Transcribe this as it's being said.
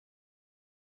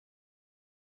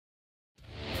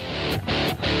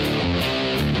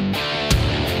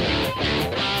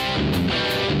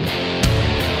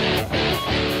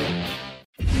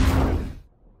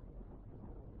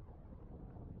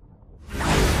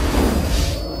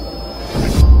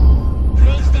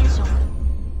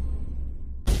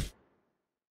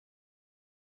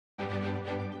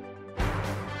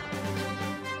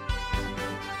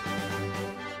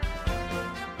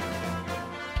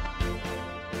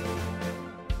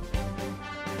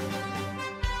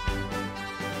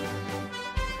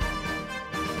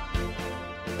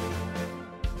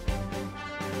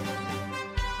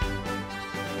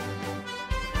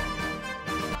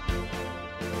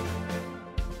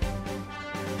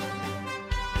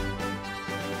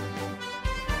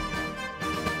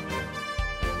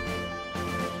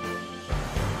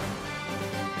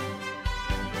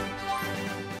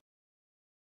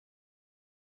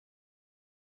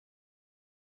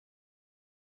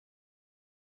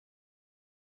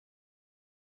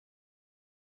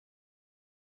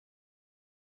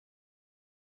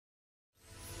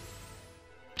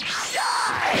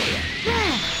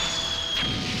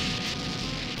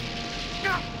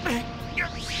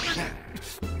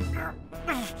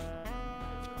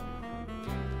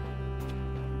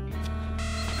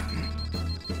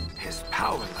His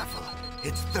power level,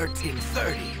 it's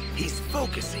 1330. He's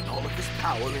focusing all of his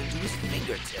power into his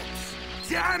fingertips.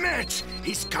 Damn it!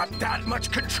 He's got that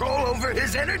much control over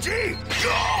his energy?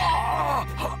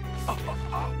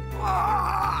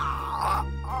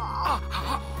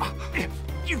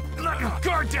 You let your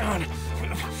guard down!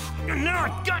 Now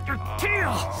I got your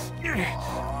tail!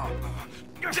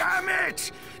 Damn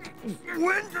it!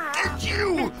 When did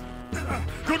you...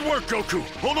 Good work, Goku!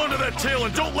 Hold on to that tail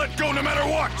and don't let go no matter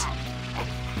what!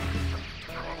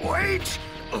 Wait!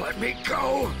 Let me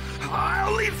go!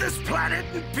 I'll leave this planet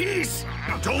in peace!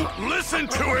 Don't listen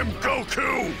to him,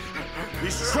 Goku!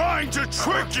 He's trying to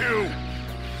trick you!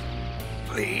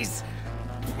 Please,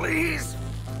 please,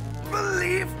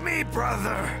 believe me,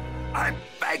 brother! I'm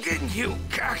begging you,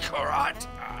 Kakarot!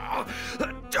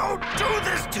 Don't do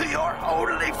this to your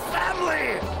only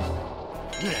family!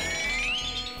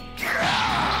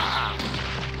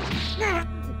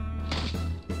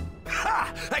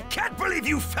 Ha! I can't believe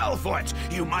you fell for it!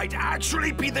 You might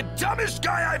actually be the dumbest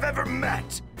guy I've ever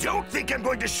met! Don't think I'm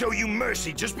going to show you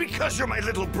mercy just because you're my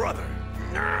little brother!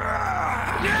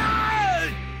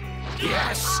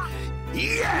 Yes!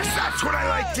 Yes, that's what I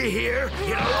like to hear!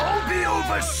 It'll all be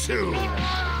over soon!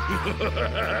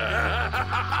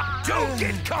 Don't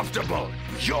get comfortable!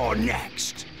 You're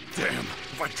next! Damn,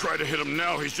 if I try to hit him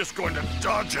now, he's just going to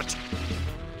dodge it!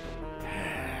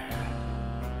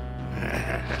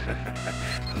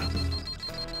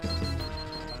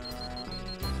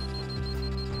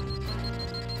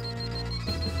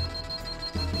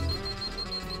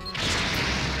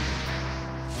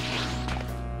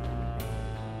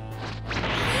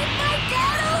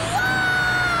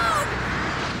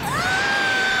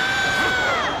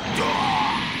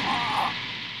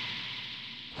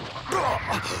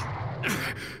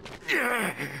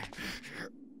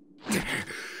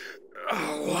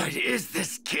 What is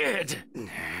this kid?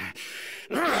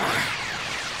 You're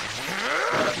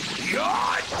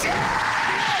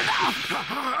dead!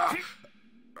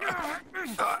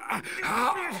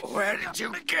 Where did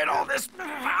you get all this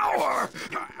power?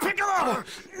 Piccolo!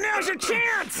 Now's your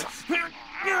chance!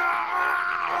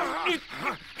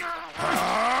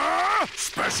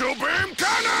 Special beam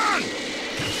cannon!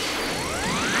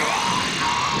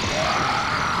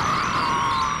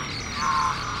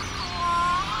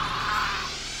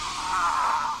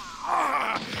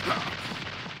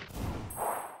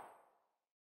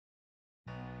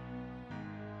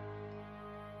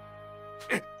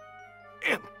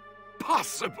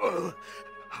 Impossible!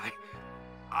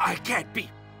 I can't be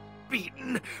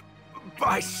beaten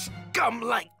by scum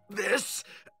like this.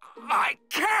 I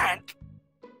can't!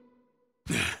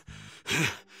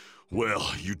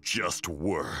 Well, you just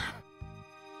were.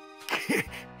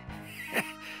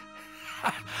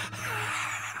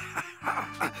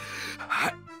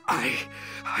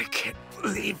 I can't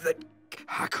believe that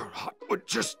Kakarot would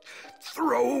just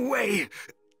throw away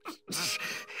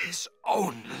his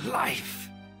own life.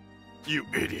 You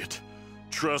idiot.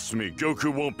 Trust me,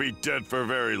 Goku won't be dead for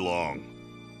very long.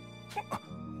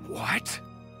 What?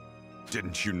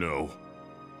 Didn't you know?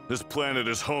 This planet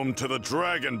is home to the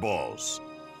Dragon Balls.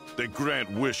 They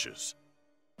grant wishes.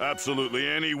 Absolutely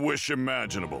any wish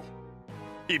imaginable.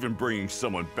 Even bringing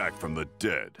someone back from the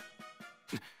dead.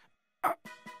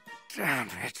 Damn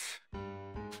it.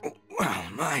 Well,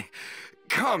 my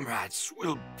comrades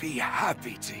will be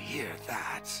happy to hear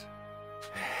that.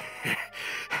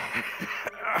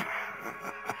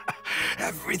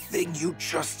 Everything you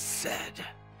just said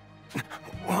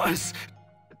was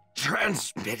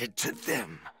transmitted to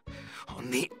them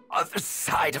on the other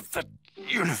side of the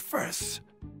universe.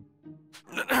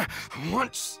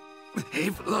 Once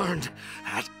they've learned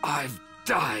that I've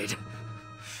died,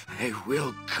 they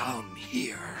will come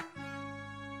here.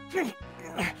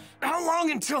 How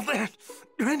long until then?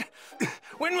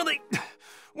 When will they...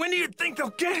 When do you think they'll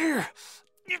get here?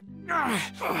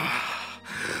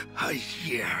 A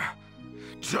year.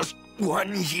 Just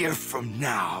 1 year from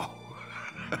now.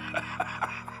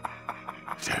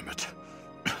 Damn it.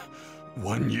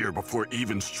 1 year before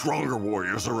even stronger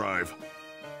warriors arrive.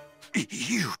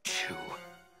 You two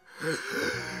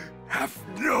have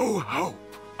no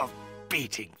hope of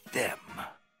beating them.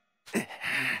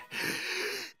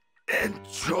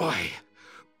 Enjoy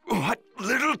what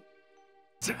little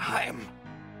time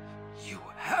you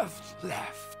have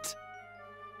left.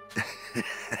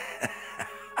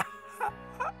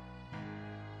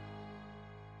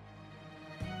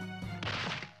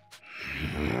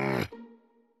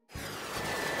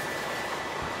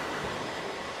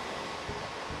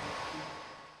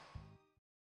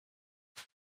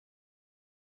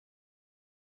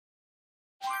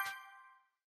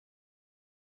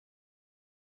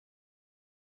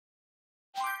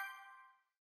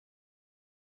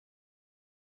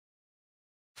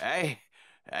 I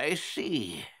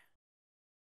see.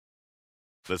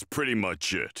 That's pretty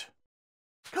much it.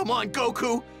 Come on,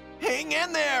 Goku! Hang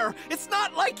in there! It's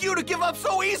not like you to give up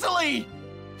so easily!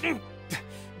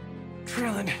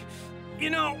 Krillin, you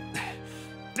know,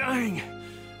 dying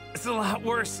is a lot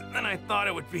worse than I thought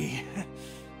it would be.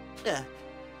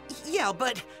 Yeah,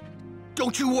 but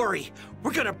don't you worry.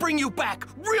 We're gonna bring you back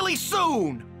really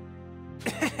soon!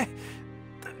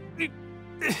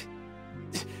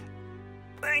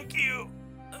 Thank you.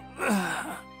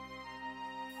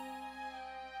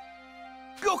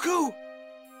 Goku!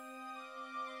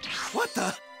 What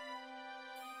the?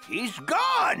 He's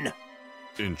gone!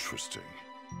 Interesting.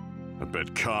 I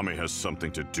bet Kami has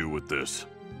something to do with this.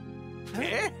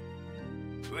 Eh?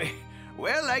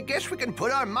 Well, I guess we can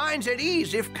put our minds at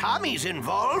ease if Kami's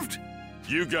involved.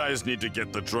 You guys need to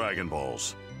get the Dragon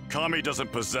Balls. Kami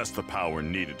doesn't possess the power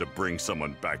needed to bring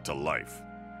someone back to life.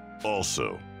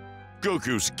 Also,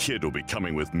 Goku's kid will be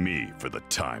coming with me for the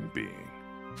time being.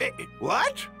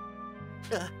 What?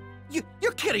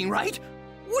 You're kidding, right?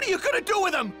 What are you gonna do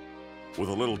with him? With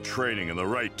a little training and the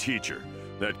right teacher,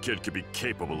 that kid could be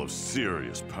capable of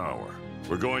serious power.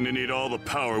 We're going to need all the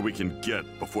power we can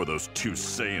get before those two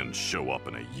Saiyans show up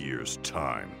in a year's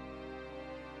time.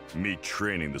 Me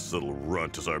training this little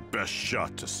runt is our best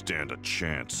shot to stand a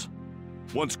chance.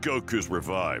 Once Goku's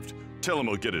revived, tell him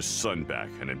he'll get his son back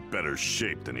and in better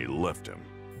shape than he left him.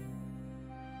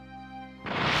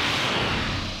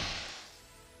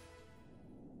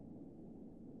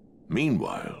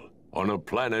 Meanwhile, on a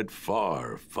planet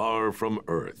far, far from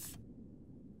Earth.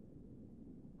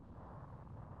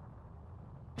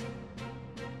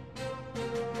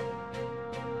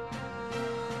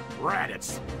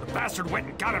 Raditz! The bastard went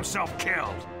and got himself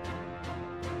killed!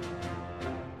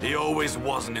 He always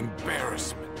was an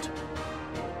embarrassment.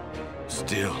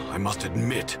 Still, I must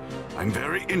admit, I'm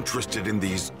very interested in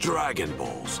these Dragon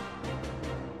Balls.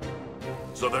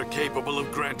 So they're capable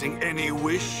of granting any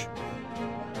wish?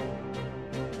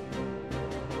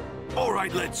 All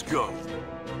right, let's go.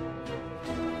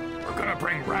 We're gonna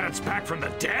bring Raditz back from the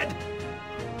dead?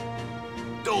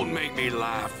 Don't make me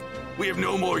laugh. We have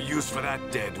no more use for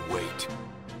that dead weight.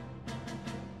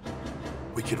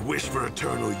 We could wish for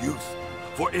eternal youth,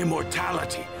 for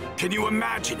immortality. Can you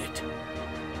imagine it?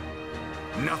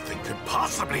 Nothing could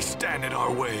possibly stand in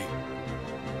our way.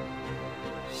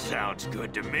 Sounds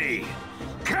good to me.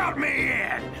 Count me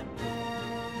in!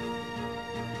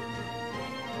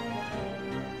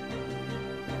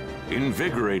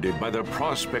 Invigorated by the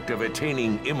prospect of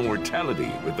attaining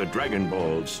immortality with the Dragon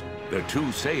Balls, the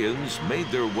two Saiyans made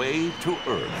their way to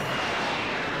Earth.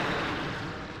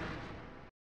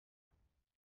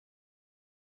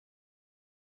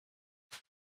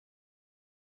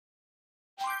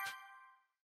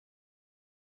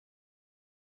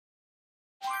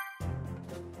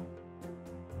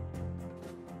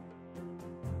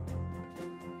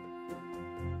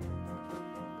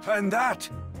 And that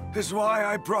is why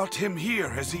I brought him here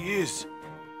as he is,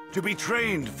 to be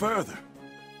trained further.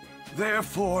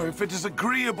 Therefore, if it is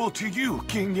agreeable to you,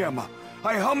 King Yama,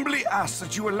 I humbly ask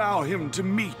that you allow him to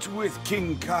meet with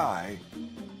King Kai.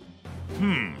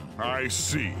 I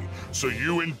see. So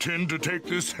you intend to take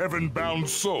this heaven-bound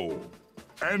soul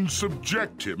and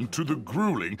subject him to the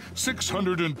grueling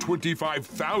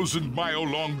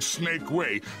 625,000-mile-long Snake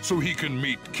Way so he can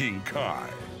meet King Kai.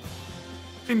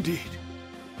 Indeed.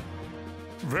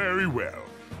 Very well.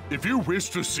 If you wish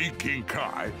to see King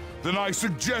Kai, then I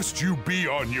suggest you be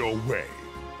on your way.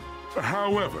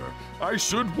 However, I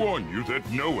should warn you that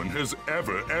no one has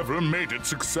ever made it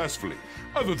successfully,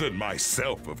 other than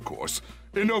myself, of course,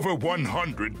 in over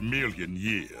 100 million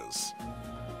years.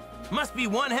 Must be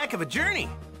one heck of a journey.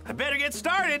 I better get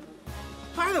started.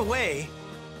 By the way,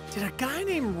 did a guy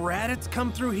named Raditz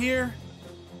come through here?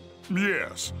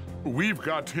 Yes, we've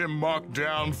got him marked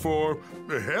down for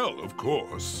hell, of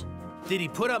course. Did he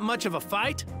put up much of a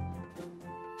fight?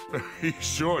 He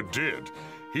sure did.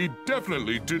 He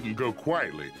definitely didn't go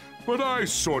quietly, but I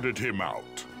sorted him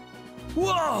out.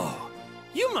 Whoa!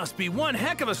 You must be one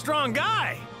heck of a strong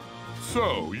guy!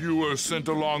 So, you were sent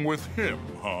along with him,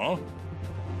 huh?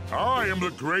 I am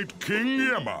the great King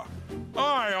Yama.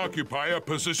 I occupy a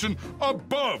position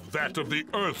above that of the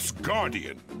Earth's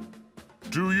guardian.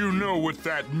 Do you know what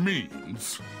that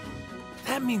means?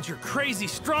 That means you're crazy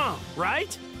strong,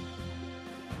 right?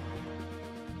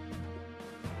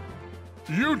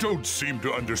 You don't seem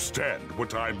to understand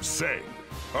what I'm saying.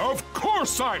 Of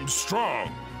course I'm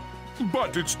strong!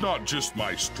 But it's not just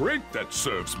my strength that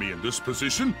serves me in this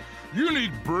position. You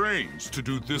need brains to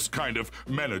do this kind of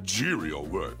managerial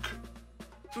work.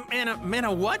 Man,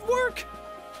 what work?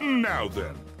 Now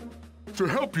then, To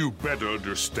help you better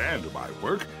understand my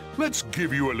work, let's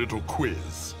give you a little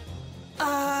quiz.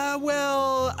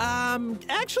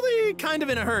 Actually kind of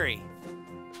in a hurry.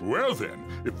 Well then,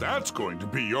 if that's going to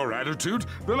be your attitude,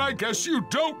 then I guess you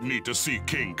don't need to see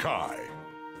King Kai.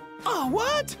 Oh,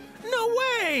 what? No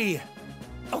way!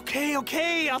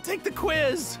 Okay, I'll take the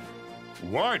quiz.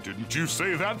 Why didn't you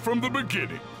say that from the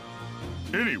beginning?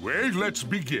 Anyway, let's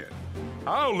begin.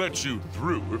 I'll let you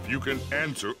through if you can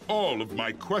answer all of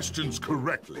my questions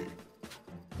correctly.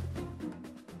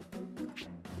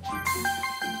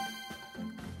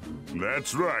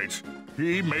 That's right.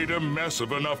 He made a mess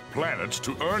of enough planets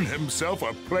to earn himself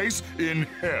a place in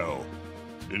hell.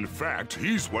 In fact,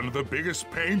 he's one of the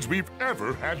biggest pains we've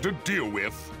ever had to deal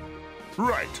with.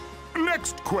 Right.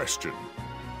 Next question.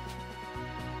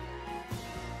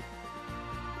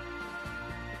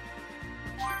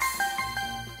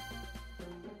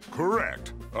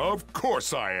 Correct. Of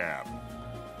course I am.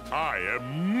 I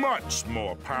am much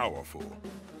more powerful.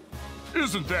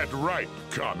 Isn't that right,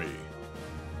 Kami?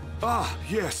 Ah,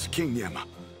 yes, King Yama.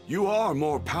 You are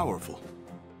more powerful.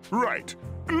 Right.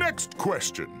 Next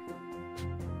question.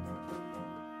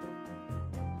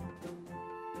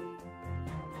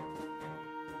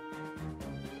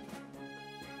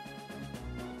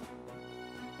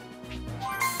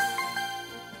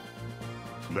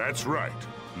 That's right.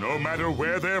 No matter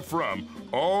where they're from,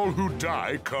 all who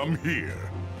die come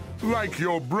here. Like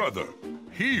your brother.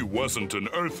 He wasn't an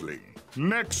Earthling.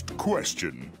 Next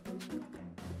question.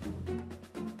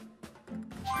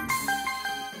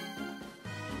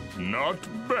 Not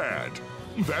bad.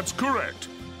 That's correct.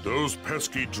 Those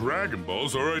pesky Dragon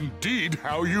Balls are indeed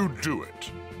how you do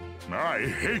it. I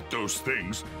hate those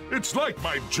things. It's like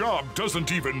my job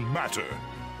doesn't even matter.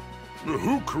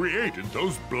 Who created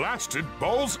those blasted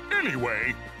balls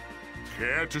anyway?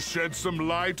 Care to shed some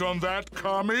light on that,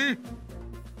 Kami?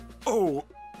 Oh,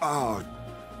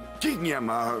 King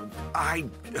Yama,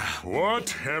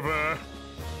 Whatever.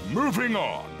 Moving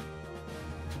on.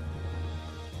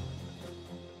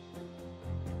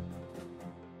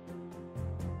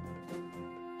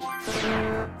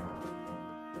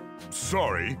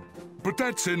 Sorry, but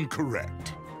that's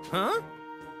incorrect. Huh?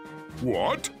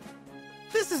 What?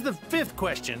 This is the 5th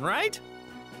question, right?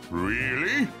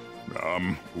 Really?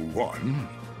 1,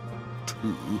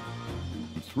 2,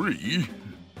 3.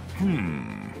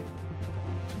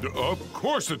 Of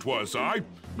course it was. I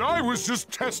was just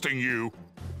testing you.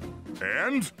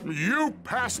 And you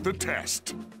passed the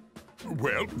test.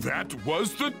 Well, that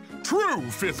was the true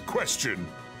 5th question.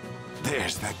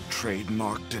 there's that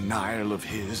trademark denial of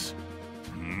his.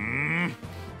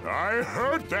 I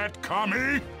heard that,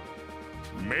 Kami.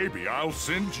 Maybe I'll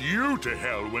send you to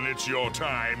hell when it's your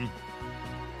time.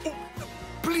 Oh,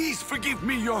 please forgive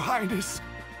me, Your Highness.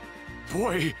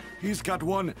 Boy, he's got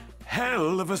one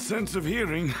hell of a sense of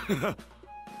hearing.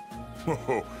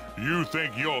 Oh, you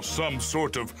think you're some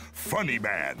sort of funny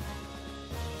man?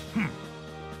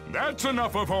 That's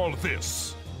enough of all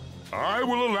this. I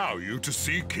will allow you to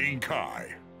see King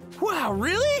Kai. Wow,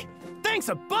 really? Thanks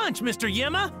a bunch, Mr.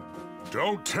 Yama.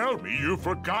 Don't tell me you've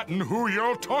forgotten who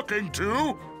you're talking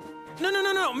to.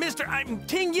 No, Mr. I'm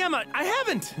King Yama. I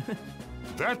haven't.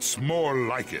 That's more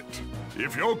like it.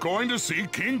 If you're going to see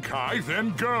King Kai,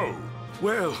 then go.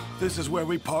 Well, this is where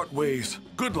we part ways.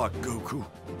 Good luck, Goku.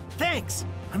 Thanks.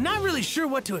 I'm not really sure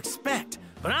what to expect,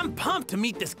 but I'm pumped to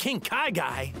meet this King Kai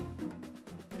guy.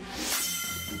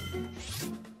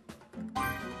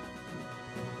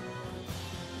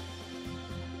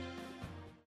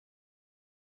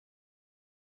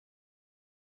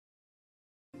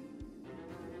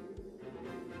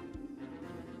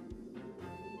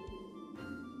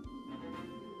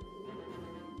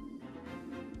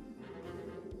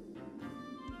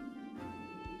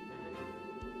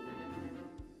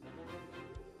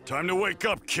 Time to wake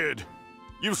up, kid.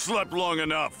 You've slept long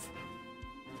enough.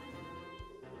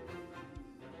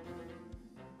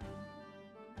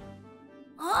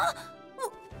 Huh?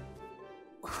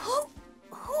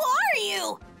 Who are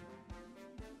you?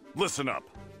 Listen up.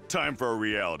 Time for a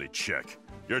reality check.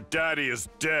 Your daddy is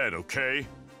dead, okay?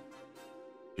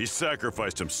 He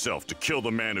sacrificed himself to kill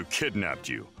the man who kidnapped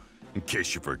you, in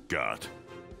case you forgot.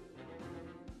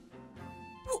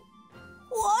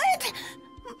 What?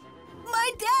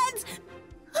 My dad's...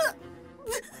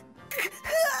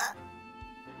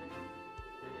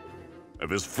 If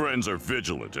his friends are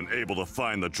vigilant and able to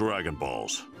find the Dragon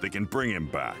Balls, they can bring him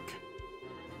back.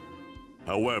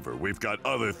 However, we've got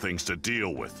other things to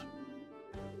deal with.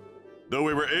 Though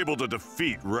we were able to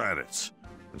defeat Raditz,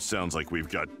 it sounds like we've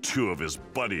got 2 of his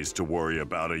buddies to worry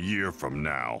about a year from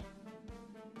now.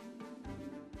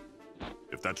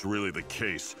 If if that's really the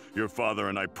case, your father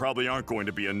and I probably aren't going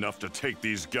to be enough to take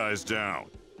these guys down.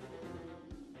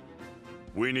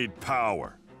 We need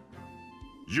power.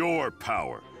 Your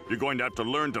power. You're going to have to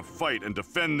learn to fight and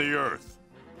defend the Earth.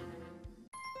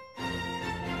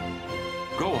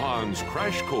 Gohan's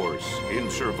crash course in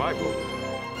survival.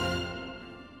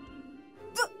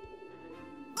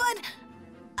 But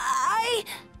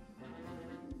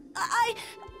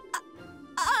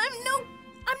I'm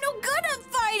no good at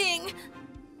fighting.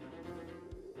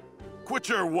 Quit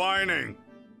your whining.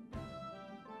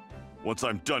 Once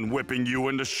I'm done whipping you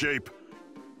into shape,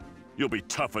 you'll be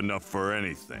tough enough for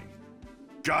anything.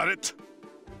 Got it?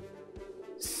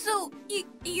 So,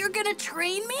 you're gonna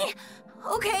train me?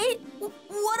 Okay, what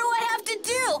do I have to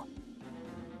do?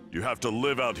 You have to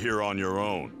live out here on your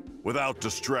own, without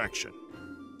distraction.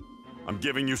 I'm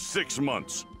giving you 6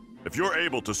 months. If you're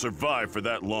able to survive for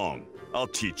that long, I'll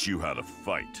teach you how to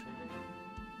fight.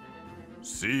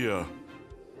 See ya.